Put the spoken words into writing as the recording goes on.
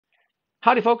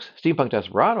Howdy folks, Steampunk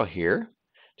Desperado here.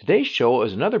 Today's show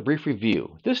is another brief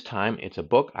review. This time it's a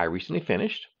book I recently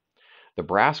finished, The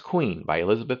Brass Queen by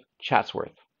Elizabeth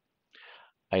Chatsworth.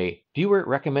 A viewer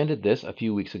recommended this a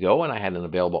few weeks ago and I had an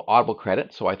available Audible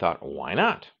credit, so I thought, why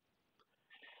not?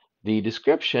 The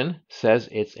description says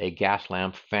it's a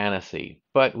Gaslamp Fantasy,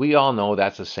 but we all know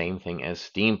that's the same thing as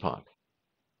steampunk.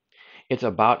 It's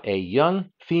about a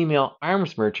young female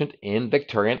arms merchant in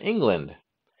Victorian England.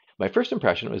 My first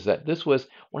impression was that this was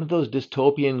one of those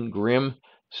dystopian, grim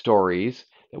stories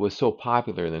that was so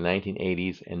popular in the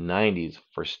 1980s and 90s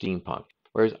for steampunk.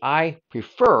 Whereas I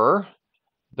prefer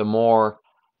the more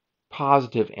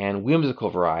positive and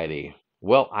whimsical variety.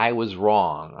 Well, I was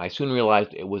wrong. I soon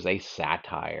realized it was a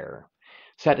satire,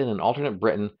 set in an alternate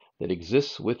Britain that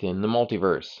exists within the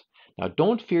multiverse. Now,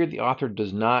 don't fear the author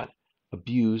does not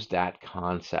abuse that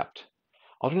concept.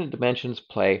 Alternate dimensions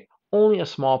play only a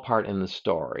small part in the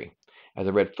story. As I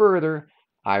read further,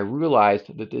 I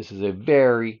realized that this is a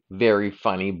very, very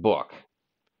funny book.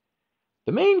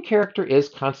 The main character is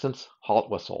Constance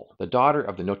Haltwhistle, the daughter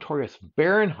of the notorious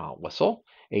Baron Haltwhistle,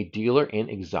 a dealer in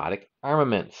exotic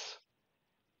armaments.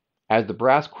 As the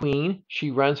Brass Queen,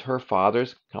 she runs her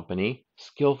father's company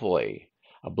skillfully,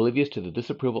 oblivious to the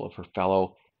disapproval of her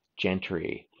fellow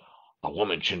gentry. A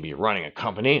woman shouldn't be running a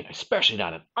company, especially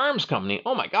not an arms company.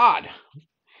 Oh my God!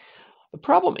 The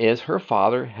problem is her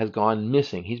father has gone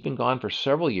missing. He's been gone for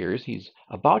several years. He's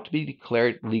about to be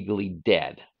declared legally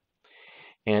dead.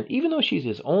 And even though she's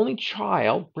his only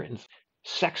child, Britain's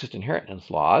sexist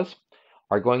inheritance laws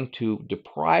are going to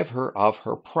deprive her of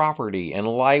her property and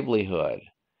livelihood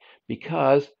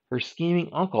because her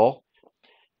scheming uncle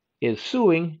is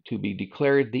suing to be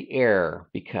declared the heir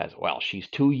because, well, she's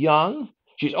too young.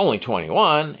 She's only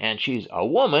 21 and she's a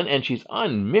woman and she's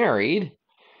unmarried.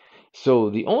 So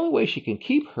the only way she can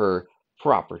keep her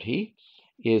property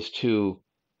is to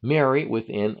marry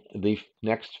within the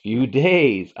next few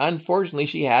days. Unfortunately,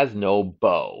 she has no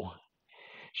beau.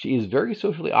 She is very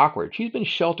socially awkward. She's been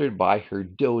sheltered by her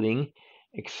doting,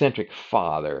 eccentric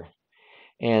father.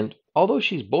 And although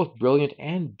she's both brilliant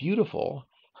and beautiful,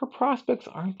 her prospects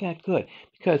aren't that good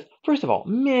because, first of all,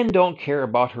 men don't care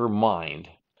about her mind.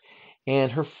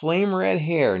 And her flame red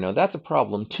hair, now that's a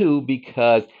problem too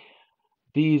because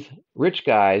these rich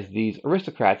guys, these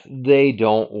aristocrats, they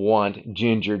don't want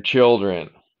ginger children.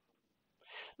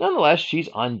 Nonetheless, she's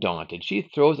undaunted. She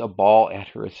throws a ball at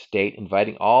her estate,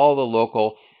 inviting all the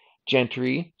local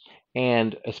gentry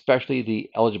and especially the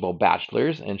eligible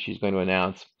bachelors. And she's going to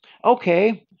announce,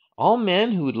 okay, all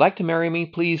men who would like to marry me,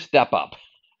 please step up.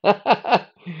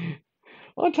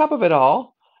 On top of it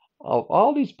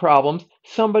all these problems,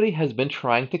 somebody has been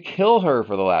trying to kill her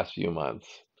for the last few months.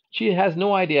 She has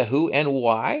no idea who and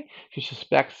why. She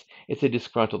suspects it's a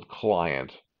disgruntled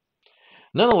client.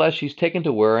 Nonetheless, she's taken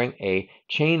to wearing a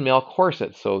chainmail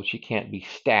corset so she can't be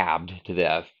stabbed to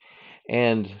death.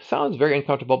 And sounds very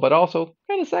uncomfortable, but also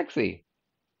kind of sexy.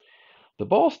 The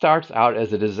ball starts out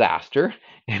as a disaster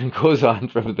and goes on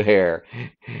from there.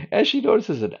 As she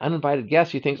notices an uninvited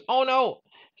guest, she thinks, oh no,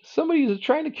 somebody is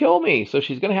trying to kill me. So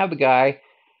she's going to have the guy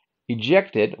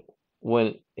ejected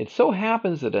when it so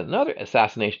happens that another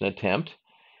assassination attempt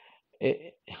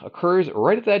occurs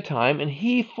right at that time, and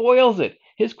he foils it.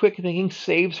 His quick thinking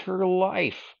saves her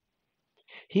life.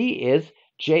 He is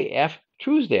J.F.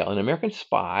 Truesdale, an American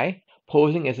spy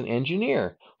posing as an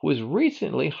engineer who was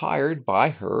recently hired by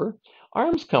her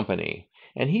arms company.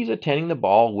 And he's attending the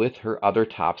ball with her other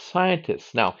top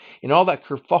scientists. Now, in all that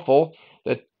kerfuffle,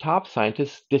 the top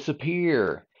scientists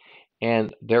disappear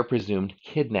and they're presumed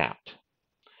kidnapped.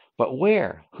 But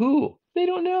where? Who? They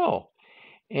don't know.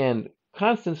 And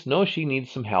Constance knows she needs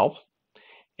some help.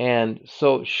 And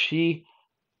so she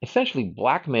essentially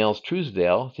blackmails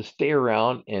Truesdale to stay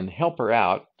around and help her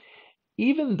out,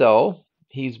 even though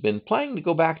he's been planning to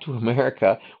go back to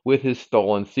America with his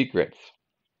stolen secrets.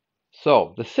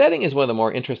 So the setting is one of the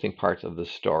more interesting parts of the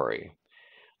story.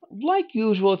 Like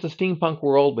usual, it's a steampunk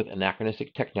world with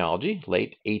anachronistic technology,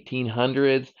 late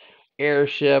 1800s,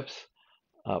 airships,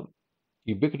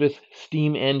 ubiquitous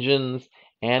steam engines,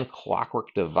 and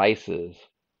clockwork devices.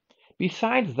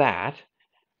 Besides that,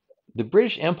 the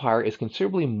British Empire is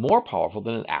considerably more powerful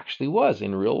than it actually was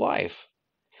in real life.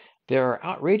 There are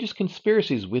outrageous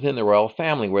conspiracies within the royal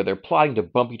family where they're plotting to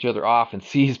bump each other off and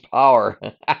seize power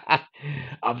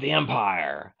of the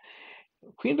empire.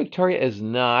 Queen Victoria is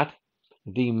not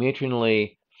the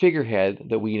matronly figurehead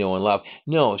that we know and love.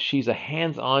 No, she's a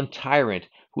hands-on tyrant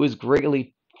who is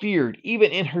greatly feared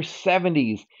even in her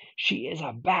 70s. She is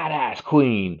a badass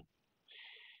queen.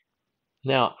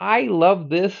 Now, I love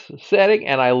this setting,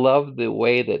 and I love the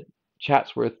way that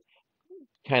Chatsworth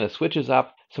kind of switches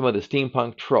up some of the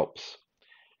steampunk tropes.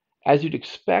 As you'd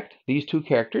expect, these two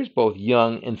characters, both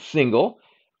young and single,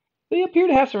 they appear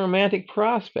to have some romantic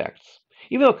prospects,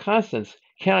 even though Constance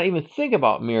cannot even think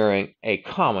about marrying a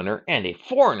commoner and a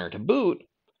foreigner to boot.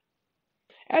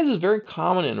 As is very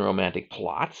common in romantic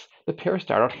plots, the pair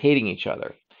start out hating each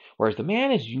other, whereas the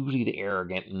man is usually the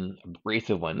arrogant and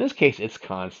abrasive one. In this case, it's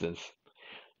Constance.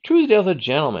 Truesdale's a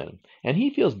gentleman, and he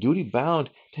feels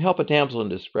duty-bound to help a damsel in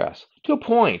distress, to a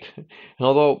point,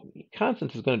 although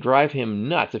Constance is going to drive him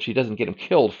nuts if she doesn't get him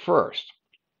killed first.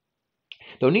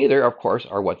 Though neither, of course,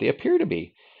 are what they appear to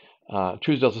be.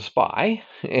 Truesdale's a spy,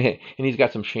 and he's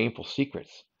got some shameful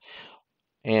secrets.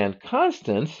 And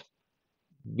Constance,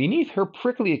 beneath her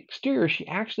prickly exterior, she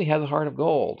actually has a heart of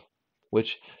gold,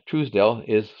 which Truesdale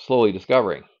is slowly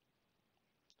discovering.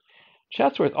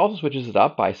 Chatsworth also switches it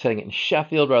up by setting it in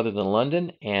Sheffield rather than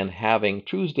London and having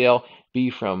Truesdale be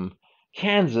from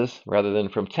Kansas rather than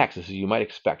from Texas, as you might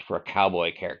expect for a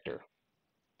cowboy character.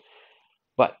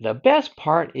 But the best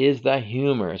part is the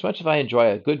humor. As much as I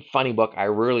enjoy a good, funny book, I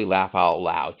rarely laugh out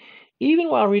loud. Even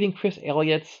while reading Chris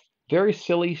Elliott's very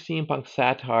silly steampunk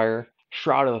satire,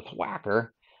 Shroud of the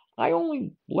Thwacker, I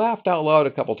only laughed out loud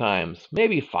a couple times,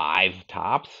 maybe 5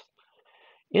 tops.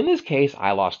 In this case,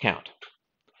 I lost count.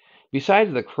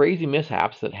 Besides the crazy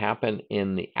mishaps that happen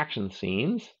in the action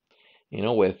scenes,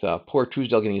 with poor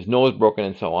Truesdale getting his nose broken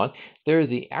and so on, there's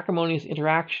the acrimonious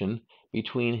interaction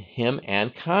between him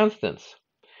and Constance,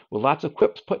 with lots of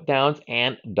quips, put-downs,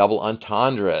 and double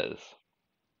entendres.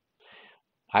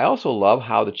 I also love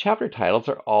how the chapter titles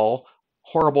are all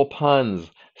horrible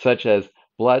puns, such as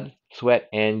Blood, Sweat,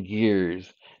 and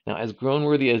Gears. Now, as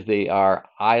groan-worthy as they are,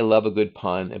 I love a good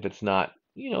pun if it's not,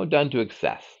 done to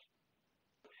excess.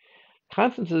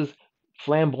 Constance's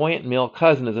flamboyant male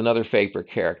cousin is another favorite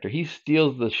character. He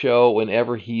steals the show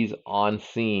whenever he's on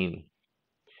scene.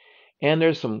 And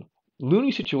there's some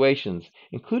loony situations,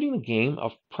 including the game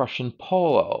of Prussian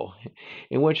polo,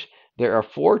 in which there are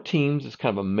 4 teams. It's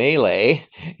kind of a melee,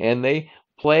 and they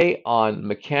play on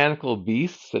mechanical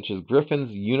beasts such as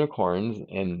griffins, unicorns,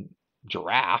 and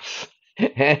giraffes.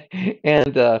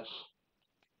 and the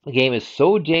game is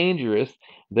so dangerous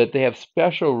that they have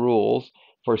special rules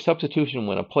for substitution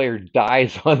when a player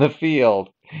dies on the field.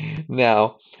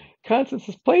 Now, Constance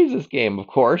plays this game, of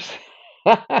course.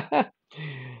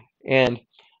 And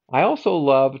I also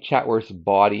love Chatworth's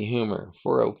body humor.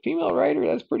 For a female writer,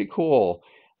 that's pretty cool.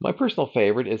 My personal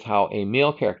favorite is how a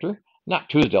male character, not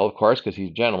Truesdale, of course, because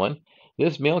he's a gentleman,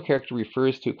 this male character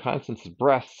refers to Constance's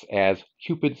breasts as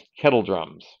Cupid's kettle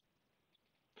drums.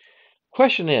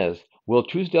 Question is, will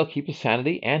Truesdale keep his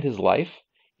sanity and his life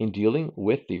in dealing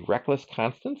with the reckless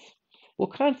Constance? Will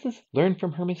Constance learn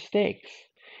from her mistakes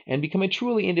and become a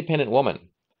truly independent woman?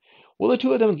 Will the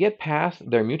two of them get past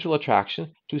their mutual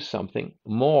attraction to something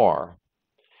more?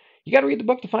 You got to read the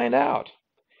book to find out,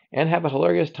 and have a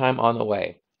hilarious time on the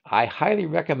way. I highly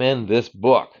recommend this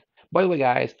book. By the way,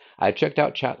 guys, I checked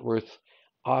out Chatworth's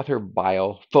author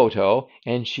bio photo,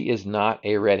 and she is not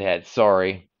a redhead.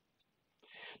 Sorry.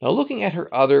 Now, looking at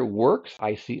her other works,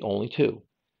 I see only 2.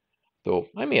 Though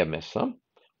I may have missed some.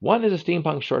 One is a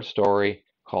steampunk short story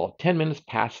called 10 Minutes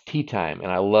Past Tea Time,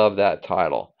 and I love that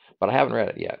title, but I haven't read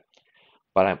it yet.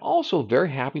 But I'm also very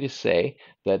happy to say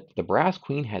that The Brass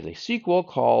Queen has a sequel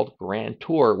called Grand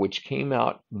Tour, which came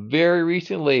out very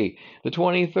recently, the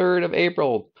 23rd of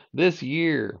April this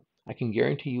year. I can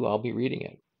guarantee you I'll be reading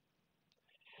it.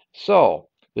 So,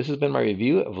 this has been my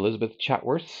review of Elizabeth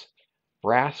Chatworth's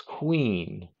Brass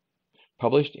Queen,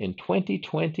 published in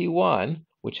 2021,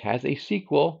 which has a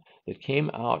sequel that came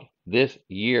out this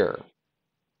year.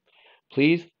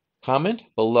 Please comment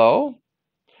below.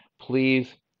 Please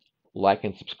like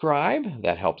and subscribe.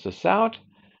 That helps us out.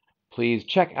 Please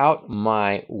check out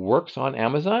my works on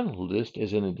Amazon. The list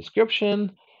is in the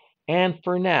description. And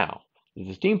for now, this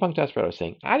is Steampunk Desperado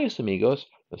saying adios amigos,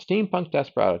 the Steampunk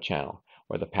Desperado channel,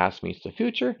 where the past meets the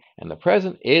future and the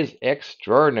present is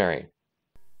extraordinary.